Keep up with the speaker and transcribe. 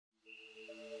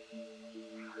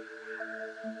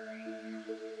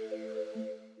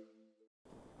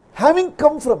Having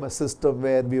come from a system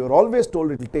where we were always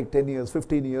told it will take 10 years,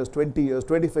 15 years, 20 years,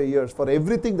 25 years for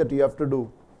everything that you have to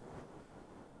do.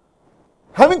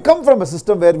 Having come from a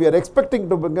system where we are expecting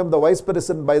to become the vice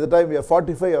president by the time we are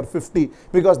 45 or 50,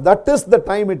 because that is the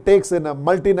time it takes in a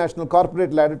multinational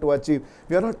corporate ladder to achieve,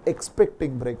 we are not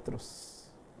expecting breakthroughs.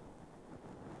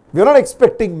 We are not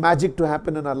expecting magic to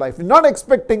happen in our life. We are not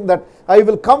expecting that I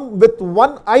will come with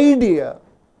one idea.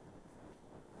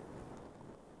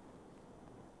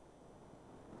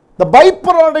 The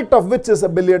byproduct of which is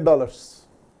 $1 billion.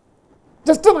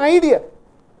 Just an idea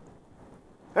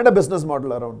and a business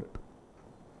model around it.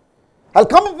 I'll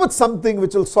come up with something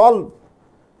which will solve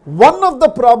one of the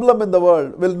problem in the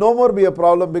world will no more be a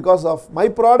problem because of my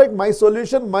product, my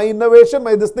solution, my innovation,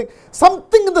 my this thing.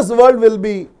 Something in this world will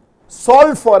be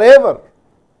solved forever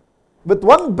with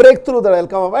one breakthrough that I'll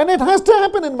come up. And it has to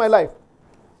happen in my life.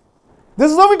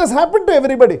 This is how it has happened to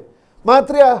everybody.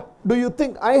 Mahatria, do you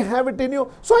think I have it in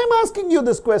you? So I'm asking you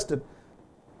this question.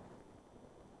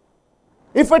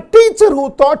 If a teacher who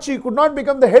thought she could not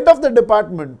become the head of the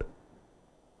department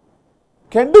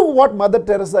can do what Mother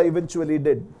Teresa eventually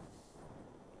did,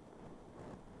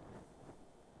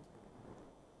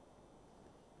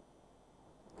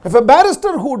 if a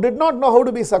barrister who did not know how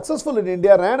to be successful in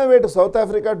India ran away to South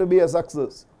Africa to be a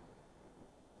success,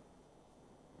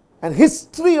 and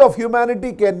history of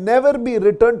humanity can never be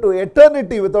returned to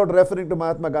eternity without referring to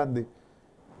Mahatma Gandhi,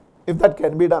 if that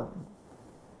can be done.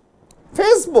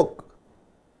 Facebook.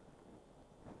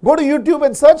 Go to YouTube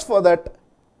and search for that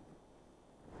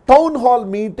town hall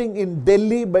meeting in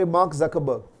Delhi by Mark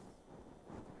Zuckerberg.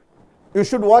 You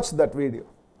should watch that video.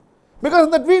 Because in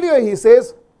that video he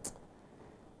says,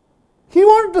 he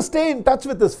wanted to stay in touch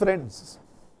with his friends.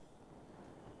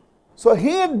 So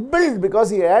he had built, because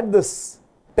he had this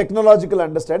technological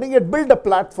understanding, he had built a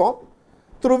platform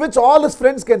through which all his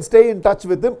friends can stay in touch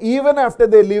with him even after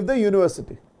they leave the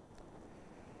university.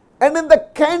 And in the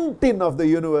canteen of the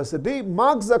university,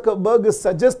 Mark Zuckerberg is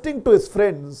suggesting to his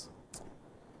friends,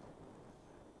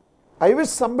 I wish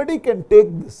somebody can take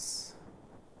this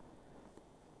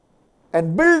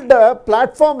and build a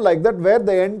platform like that where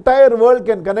the entire world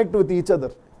can connect with each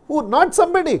other. Who? Not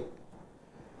somebody.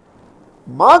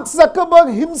 Mark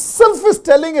Zuckerberg himself is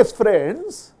telling his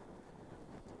friends,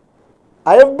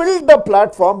 I have built a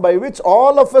platform by which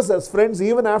all of us as friends,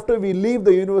 even after we leave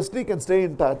the university, can stay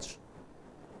in touch.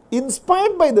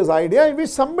 Inspired by this idea, I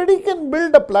wish somebody can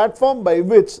build a platform by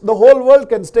which the whole world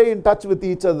can stay in touch with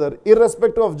each other,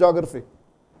 irrespective of geography.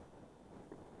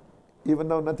 Even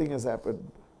now, nothing has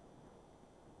happened.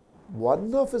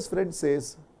 One of his friends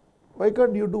says, why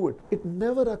can't you do it? It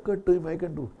never occurred to him, I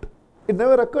can do it. It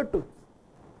never occurred to him.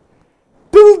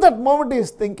 Till that moment he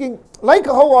is thinking, like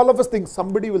how all of us think,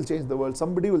 somebody will change the world,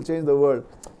 somebody will change the world.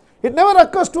 It never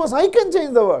occurs to us, I can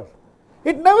change the world.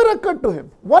 It never occurred to him.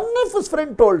 One of his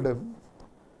friends told him,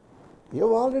 you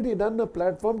have already done a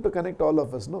platform to connect all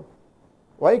of us, no?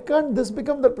 Why can't this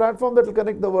become the platform that will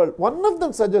connect the world? One of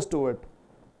them suggests to it.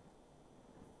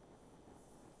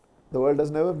 The world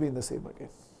has never been the same again.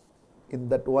 In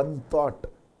that one thought,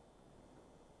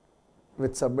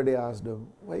 which somebody asked him,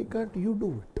 why can't you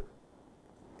do it?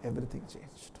 Everything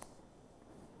changed.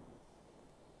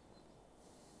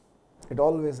 It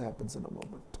always happens in a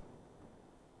moment.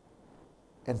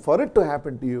 And for it to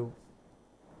happen to you,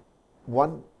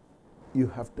 one, you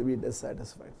have to be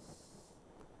dissatisfied.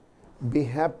 Be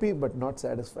happy but not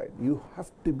satisfied. You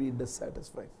have to be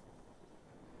dissatisfied.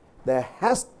 There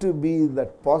has to be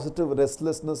that positive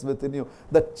restlessness within you.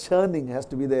 That churning has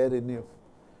to be there in you.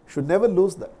 Should never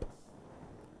lose that.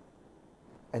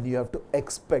 And you have to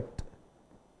expect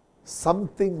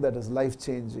something that is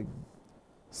life-changing,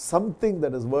 something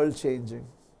that is world-changing,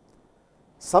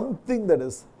 something that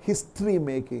is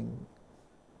history-making,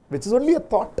 which is only a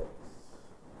thought.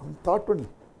 One thought only.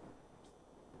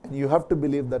 And you have to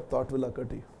believe that thought will occur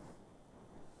to you.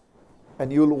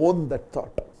 And you will own that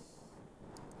thought.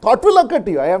 Thought will occur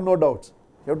to you, I have no doubts.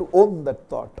 You have to own that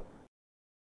thought.